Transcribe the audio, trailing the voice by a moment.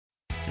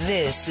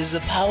This is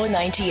a Power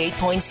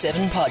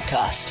 98.7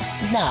 podcast.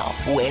 Now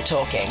we're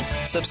talking.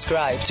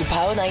 Subscribe to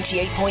Power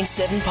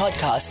 98.7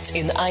 podcasts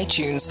in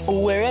iTunes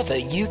or wherever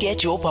you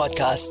get your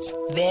podcasts.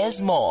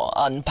 There's more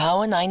on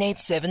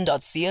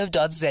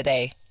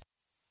power987.co.za.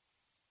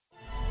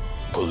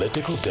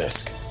 Political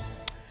Desk.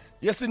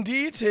 Yes,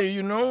 indeed.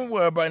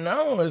 By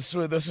now,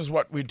 so this is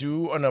what we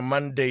do on a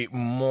Monday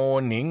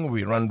morning.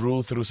 We run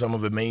through some of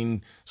the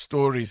main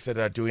stories that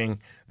are doing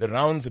the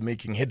rounds and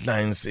making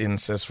headlines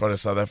as far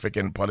as South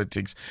African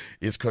politics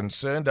is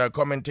concerned. Our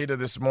commentator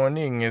this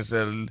morning is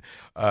from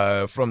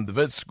the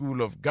Wits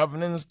School of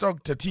Governance,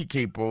 Dr.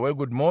 T.K. Poe.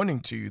 Good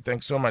morning to you.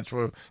 Thanks so much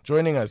for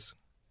joining us.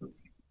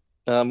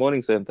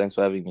 Morning, Sam. Thanks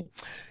for having me.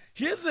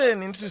 Here's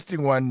an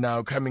interesting one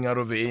now coming out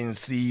of the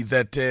ANC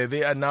that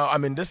they are now,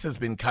 this has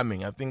been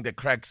coming. I think the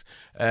cracks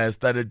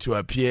started to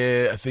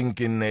appear. I think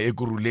in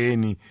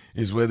Ekurhuleni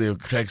is where the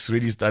cracks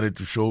really started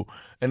to show.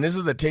 And this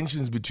is the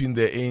tensions between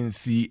the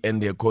ANC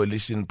and their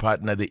coalition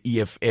partner, the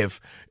EFF,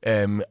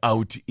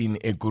 out in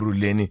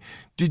Ekurhuleni.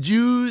 Did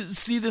you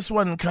see this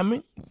one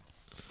coming?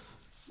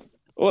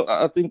 Well,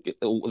 I think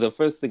the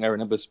first thing I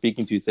remember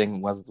speaking to you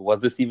saying was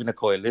this even a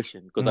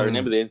coalition? Because I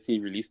remember the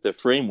NEC released a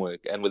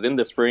framework, and within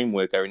the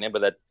framework, I remember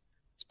that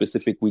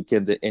specific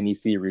weekend the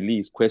NEC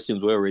released,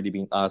 questions were already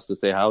being asked to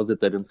say, how is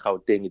it that in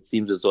Gauteng it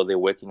seems as though they're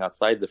working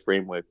outside the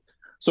framework?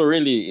 So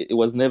really, it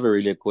was never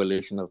really a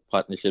coalition of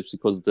partnerships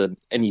because the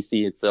NEC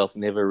itself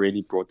never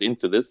really brought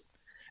into this.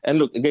 And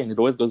look, again, it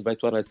always goes back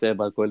to what I say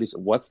about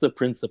coalition. What's the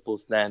principle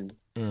stand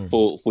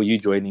for you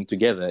joining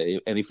together?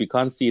 And if you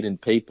can't see it in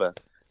paper,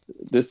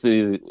 it's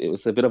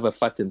a bit of a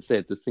fact and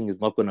said this thing is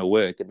not going to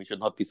work and we should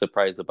not be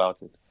surprised about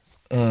it.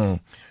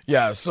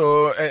 Yeah,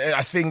 so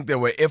I think there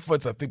were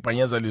efforts. I think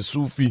Panyaza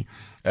Lesufi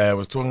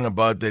was talking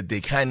about that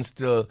they can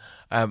still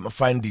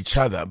find each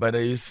other. But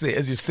as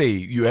you say,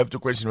 you have to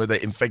question whether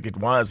in fact it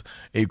was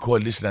a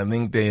coalition. I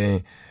think they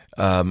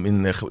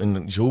in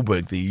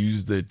Joburg they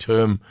used the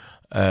term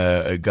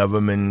a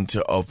government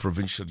of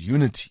provincial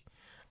unity.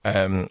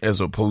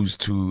 As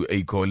opposed to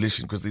a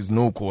coalition, because there's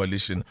no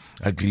coalition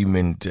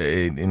agreement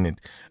in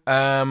it.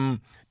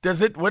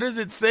 What does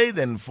it say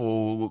then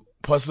for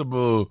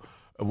possible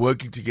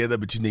working together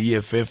between the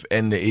EFF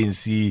and the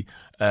ANC,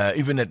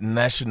 even at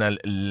national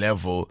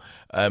level?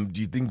 Do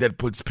you think that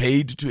puts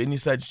paid to any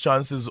such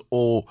chances,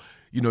 or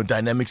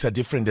dynamics are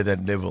different at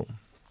that level?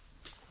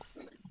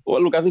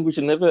 Well, look, I think we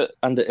should never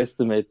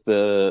underestimate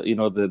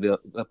the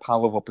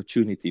power of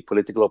opportunity,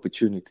 political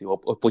opportunity, or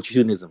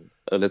opportunism,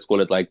 let's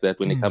call it like that,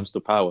 when it comes to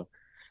power.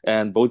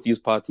 And both these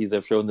parties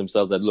have shown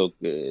themselves that, look,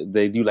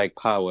 they do like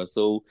power.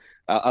 So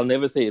I'll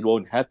never say it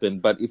won't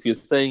happen. But if you're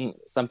saying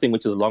something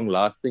which is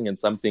long-lasting and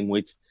something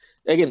which,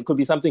 again, could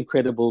be something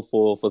credible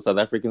for South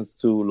Africans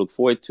to look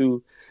forward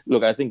to,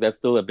 look, I think that's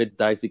still a bit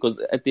dicey because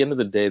at the end of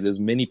the day, there's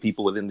many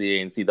people within the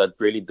ANC that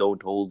really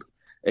don't hold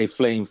a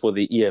flame for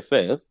the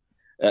EFF.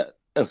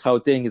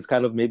 Gauteng is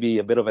kind of maybe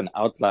a bit of an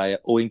outlier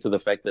owing to the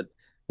fact that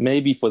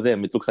maybe for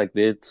them it looks like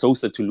they're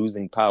closer to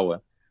losing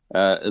power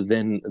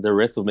than the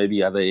rest of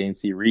maybe other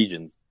ANC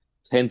regions.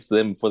 Hence,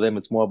 for them,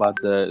 it's more about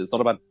it's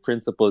not about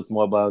principle, it's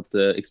more about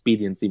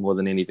expediency more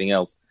than anything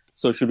else.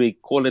 So should we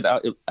call it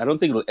out? I don't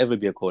think it'll ever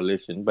be a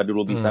coalition, but it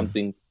will be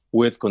something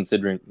worth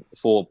considering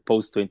for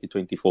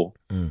post-2024.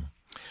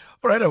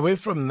 All right, away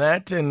from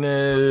that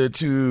and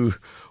to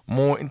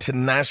more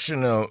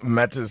international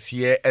matters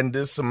here, and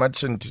this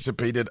much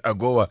anticipated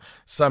AGOA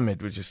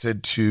summit, which is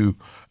said to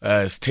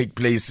take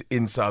place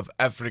in South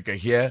Africa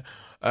here.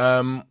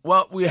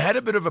 Well, we had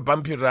a bit of a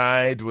bumpy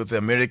ride with the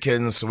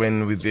Americans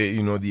when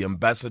the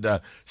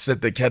ambassador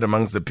set the cat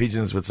amongst the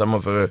pigeons with some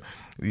of the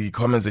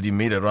comments that he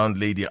made around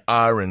Lady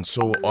R and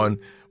so on.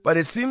 But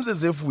it seems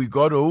as if we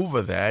got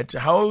over that.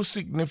 How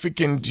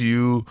significant do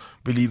you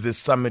believe this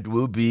summit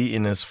will be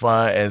in as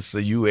far as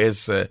the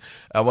U.S.,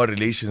 our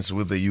relations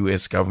with the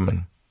U.S.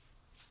 government?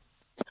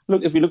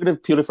 Look, if you look at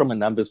it purely from a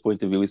numbers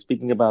point of view, we're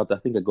speaking about, I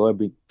think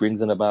AGOA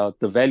brings in about,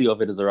 the value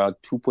of it is around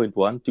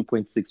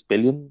 2.6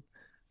 billion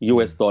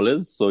US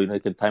dollars. So, you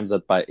can times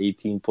that by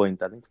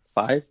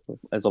 18.5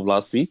 as of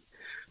last week.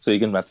 So you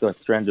can about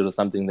 300 or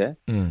something there.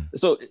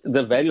 So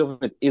the value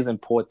of it is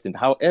important.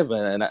 However,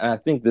 and I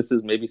think this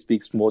maybe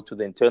speaks more to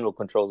the internal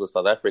controls of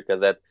South Africa,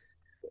 that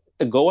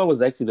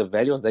AGOA the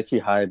value was actually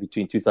higher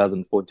between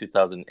 2004 and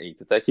 2008.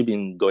 It's actually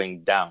been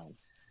going down.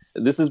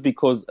 This is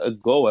because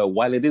AGOA,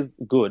 while it is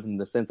good in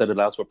the sense that it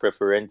allows for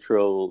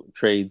preferential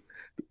trades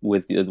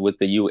with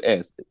the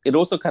US, it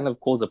also kind of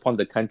calls upon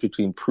the country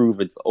to improve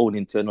its own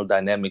internal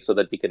dynamics so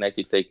that we can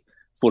actually take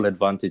full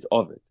advantage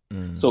of it.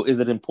 So is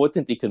it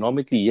important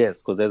economically?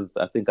 Yes, because as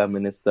I think our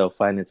Minister of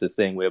Finance is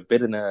saying, we're a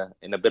bit in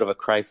a bit of a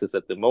crisis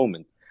at the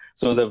moment.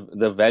 So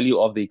the value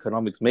of the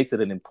economics makes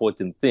it an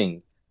important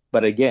thing.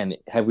 But again,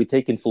 have we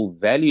taken full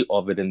value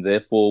of it? And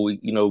therefore,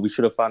 we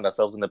should have found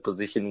ourselves in a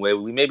position where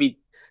we maybe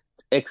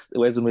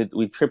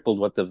we tripled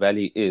what the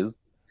value is,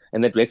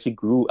 and that we actually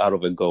grew out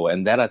of AGOA.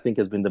 And that I think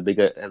has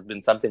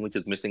been something which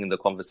is missing in the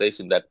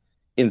conversation, that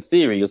in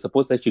theory, you're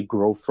supposed to actually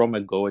grow from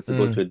AGOA to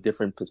go to a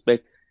different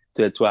perspective,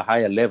 to a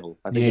higher level.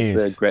 I think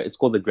it's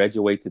called the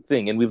graduated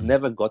thing, and we've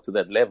never got to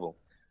that level.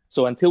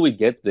 So until we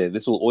get there,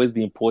 this will always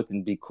be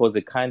important because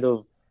it kind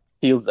of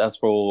shields us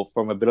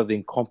from a bit of the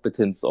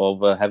incompetence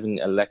of having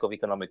a lack of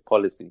economic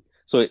policy.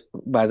 So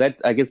by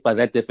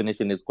that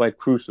definition, it's quite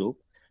crucial.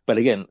 But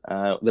again,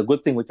 the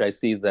good thing which I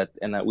see is that,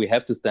 and we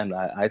have to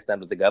I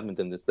stand with the government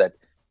in this, that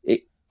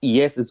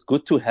yes, it's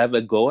good to have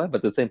a Goa, but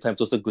at the same time,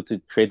 it's also good to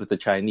trade with the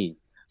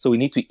Chinese. So we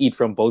need to eat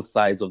from both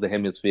sides of the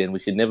hemisphere, and we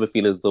should never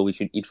feel as though we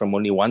should eat from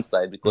only one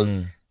side, because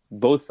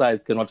both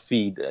sides cannot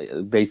feed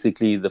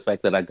basically the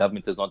fact that our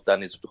government has not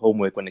done its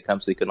homework when it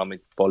comes to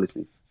economic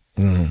policy.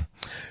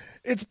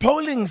 It's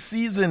polling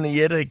season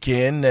yet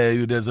again.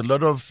 There's a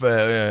lot of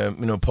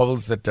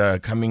polls that are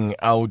coming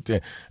out,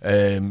 that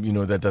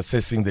are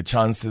assessing the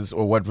chances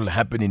or what will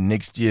happen in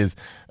next year's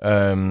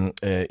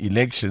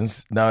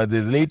elections. Now,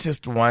 the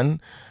latest one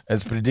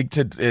has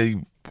predicted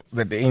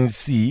that the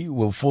ANC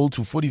will fall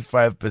to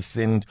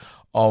 45%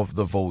 of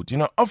the vote.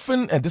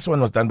 Often, and this one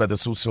was done by the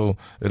Social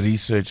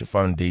Research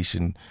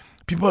Foundation,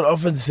 people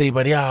often say,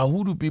 but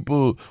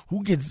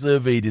who get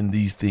surveyed in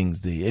these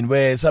things there? And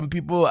where some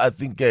people, I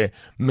think,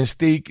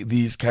 mistake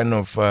these kind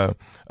of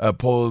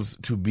polls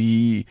to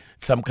be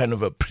some kind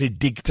of a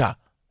predictor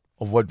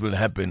of what will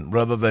happen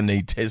rather than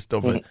a test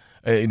of,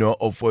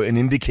 of an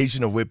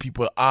indication of where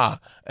people are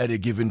at a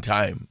given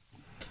time.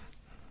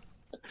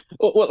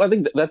 Well, I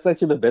think that's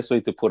actually the best way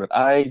to put it.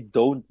 I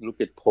don't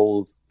look at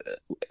polls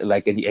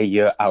like a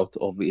year out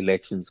of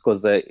elections,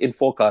 because in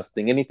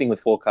forecasting, anything with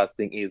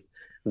forecasting is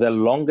the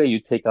longer you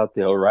take out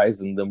the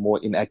horizon, the more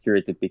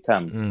inaccurate it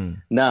becomes.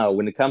 Now,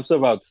 when it comes to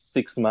about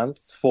 6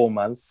 months, 4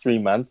 months, 3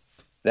 months,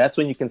 that's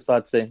when you can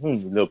start saying,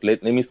 look,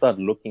 let me start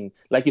looking,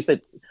 like you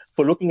said,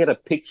 for looking at a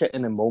picture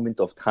in a moment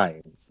of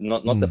time,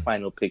 not the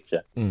final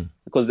picture.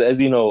 Because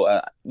as you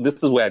know,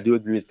 this is where I do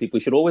agree with people.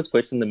 You should always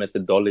question the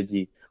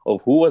methodology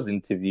of who was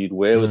interviewed,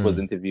 where it was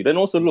interviewed. And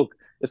also, look,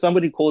 if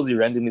somebody calls you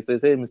randomly and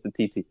says, hey, Mr.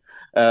 Titi,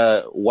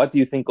 what do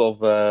you think of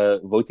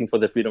voting for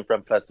the Freedom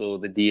Front Plus or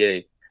the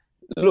DA?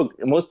 Look,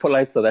 most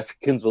polite South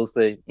Africans will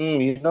say,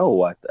 you know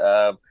what,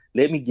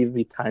 let me give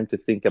me time to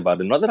think about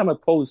it. Not that I'm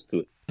opposed to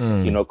it,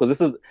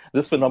 because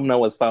this phenomenon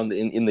was found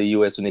in the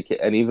US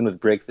and even with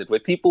Brexit, where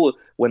people,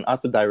 when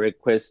asked a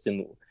direct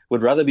question,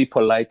 would rather be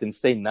polite and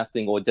say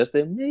nothing or just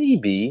say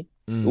maybe,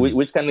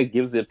 which kind of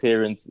gives the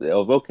appearance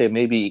of, okay,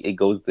 maybe it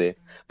goes there.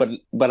 But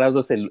as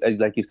I say,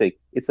 like you say,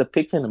 it's a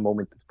picture in a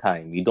moment of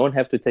time. You don't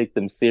have to take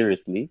them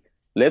seriously.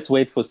 Let's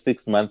wait for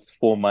 6 months,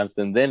 4 months,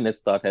 and then let's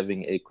start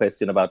having a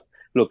question about,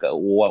 look,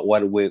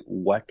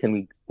 what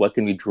can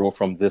we draw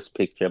from this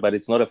picture? But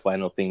it's not a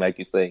final thing, like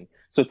you're saying.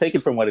 So take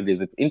it from what it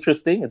is. It's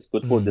interesting. It's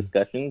good for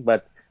discussion,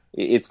 but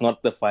it's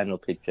not the final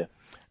picture.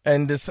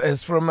 And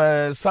as from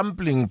a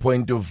sampling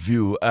point of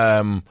view,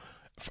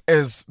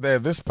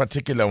 this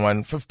particular one,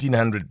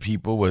 1,500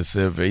 people were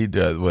surveyed.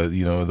 That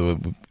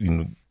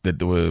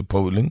were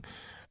polling.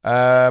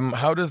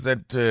 How does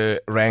that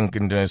rank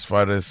as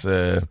far as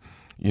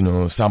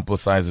sample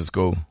sizes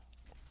go?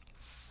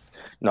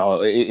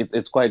 No,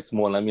 it's quite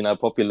small. I mean, our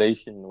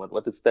population,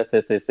 what the stats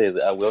say,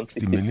 we're on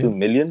 62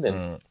 million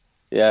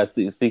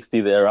and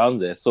 60 there, around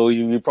there. So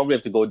you probably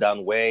have to go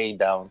down, way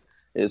down.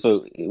 So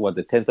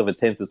the 10th of a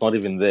 10th is not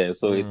even there.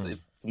 So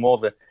it's more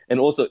of a, and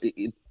also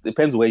it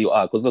depends where you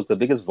are. Because look, the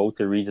biggest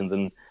voter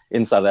regions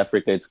in South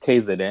Africa, it's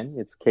KZN.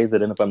 It's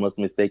KZN, if I'm not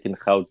mistaken,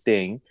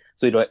 Gauteng.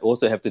 So you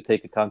also have to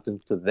take account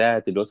into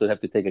that. You also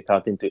have to take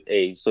account into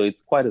age. So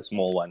it's quite a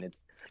small one.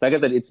 It's, like I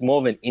said, it's more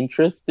of an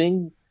interest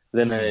thing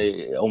than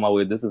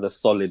this is a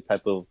solid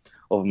type of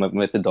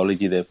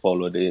methodology they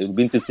followed. It would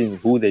be interesting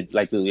who they,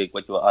 like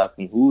what you were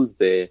asking, who's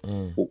there,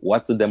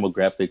 what's the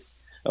demographics,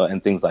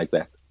 and things like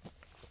that.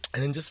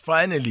 And then just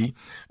finally,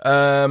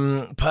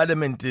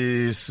 Parliament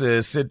is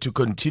set to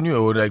continue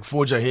or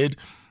forge ahead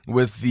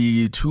with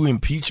the 2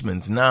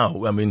 impeachments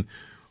now. I mean,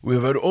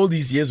 we've had all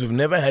these years, we've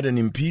never had an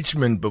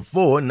impeachment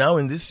before. Now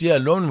in this year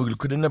alone, we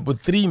could end up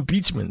with 3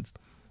 impeachments.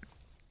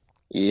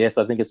 Yes,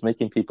 I think it's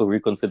making people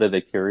reconsider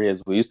their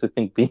careers. We used to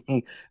think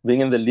being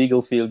in the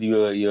legal field,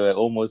 you're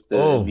almost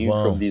immune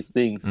from these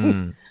things.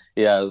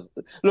 Yeah.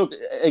 Look,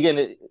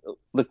 again,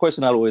 the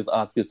question I'll always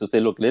ask is to say,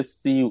 look, let's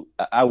see.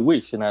 I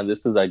wish, and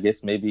this is, I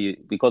guess, maybe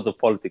because of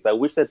politics, I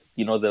wish that,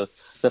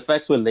 the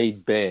facts were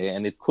laid bare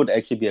and it could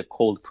actually be a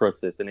cold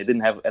process and it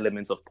didn't have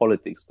elements of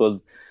politics.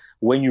 Because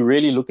when you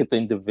really look at the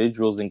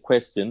individuals in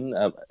question,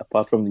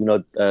 apart from,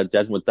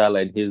 Judge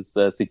Mutala and his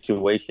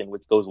situation,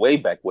 which goes way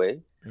back,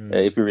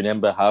 if you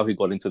remember how he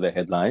got into the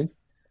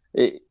headlines,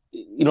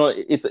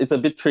 it's a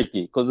bit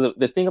tricky, because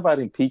the thing about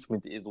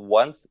impeachment is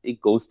once it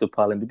goes to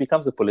Parliament, it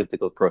becomes a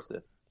political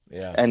process.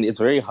 Yeah. And it's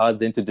very hard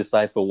then to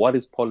decipher what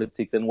is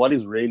politics and what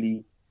is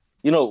really,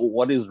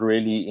 what is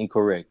really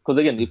incorrect. Because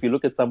again, if you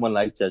look at someone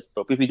like Judge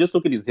Thorpe, if you just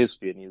look at his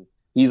history, and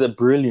he's a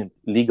brilliant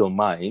legal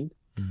mind,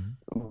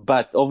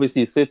 but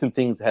obviously certain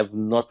things have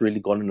not really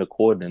gone in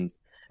accordance.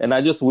 And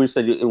I just wish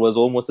that it was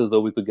almost as though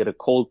we could get a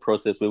cold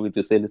process where we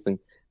could say, listen,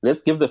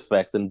 let's give the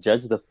facts and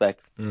judge the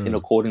facts in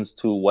accordance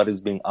to what is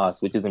being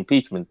asked, which is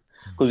impeachment.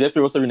 Because you have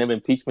to also remember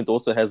impeachment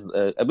also has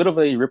a bit of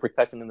a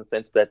repercussion in the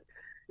sense that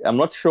I'm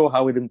not sure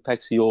how it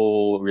impacts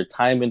your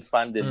retirement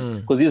fund,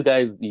 because these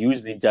guys,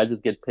 usually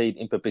judges get paid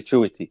in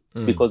perpetuity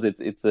because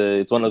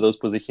it's one of those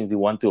positions you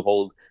want to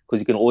hold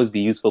because you can always be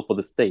useful for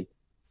the state.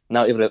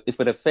 Now, if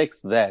it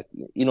affects that,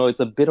 it's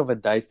a bit of a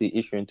dicey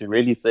issue, and to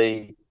really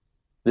say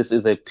this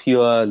is a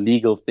pure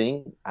legal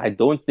thing, I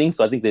don't think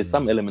so. I think there's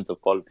some elements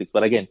of politics,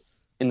 but again,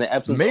 in the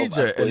absence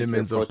major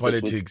elements of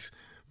politics.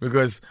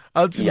 Because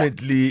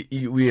ultimately,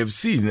 we have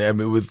seen,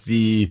 with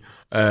the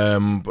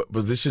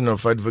position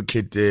of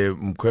Advocate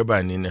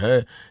Mkhwebane in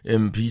her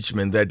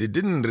impeachment, that it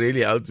didn't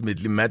really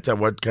ultimately matter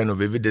what kind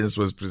of evidence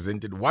was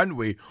presented one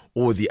way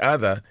or the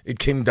other. It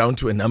came down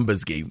to a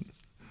numbers game.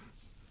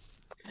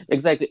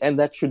 Exactly, and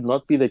that should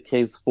not be the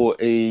case for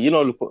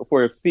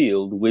a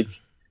field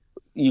which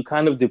you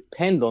kind of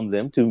depend on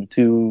them to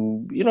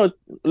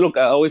look,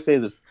 I always say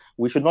this,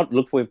 we should not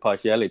look for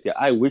impartiality.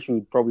 I wish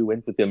we probably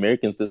went with the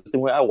American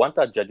system where I want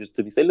our judges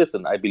to say,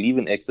 listen, I believe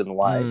in X and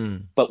Y,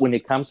 but when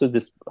it comes to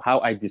this, how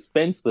I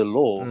dispense the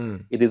law,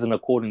 it is in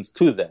accordance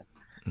to that.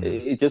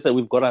 It's just that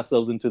we've got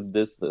ourselves into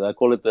this, I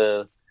call it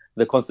the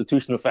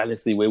constitutional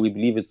fallacy, where we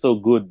believe it's so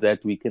good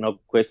that we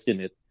cannot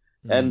question it.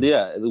 And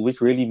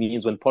which really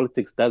means when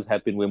politics does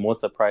happen, we're more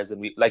surprised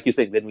than like you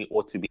said, than we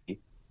ought to be.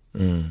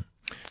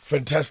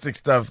 Fantastic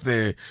stuff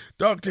there.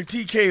 Dr.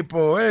 TK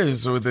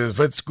Poes with the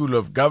Wits School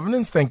of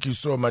Governance. Thank you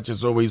so much,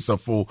 as always,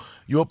 for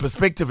your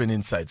perspective and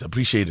insights.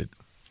 Appreciate it.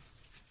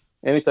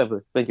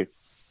 Anytime. Thank you.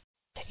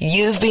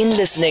 You've been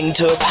listening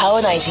to a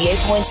Power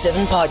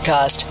 98.7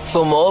 podcast.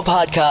 For more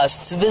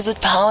podcasts, visit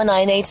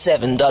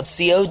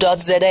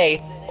power987.co.za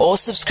or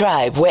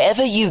subscribe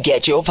wherever you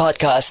get your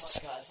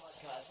podcasts.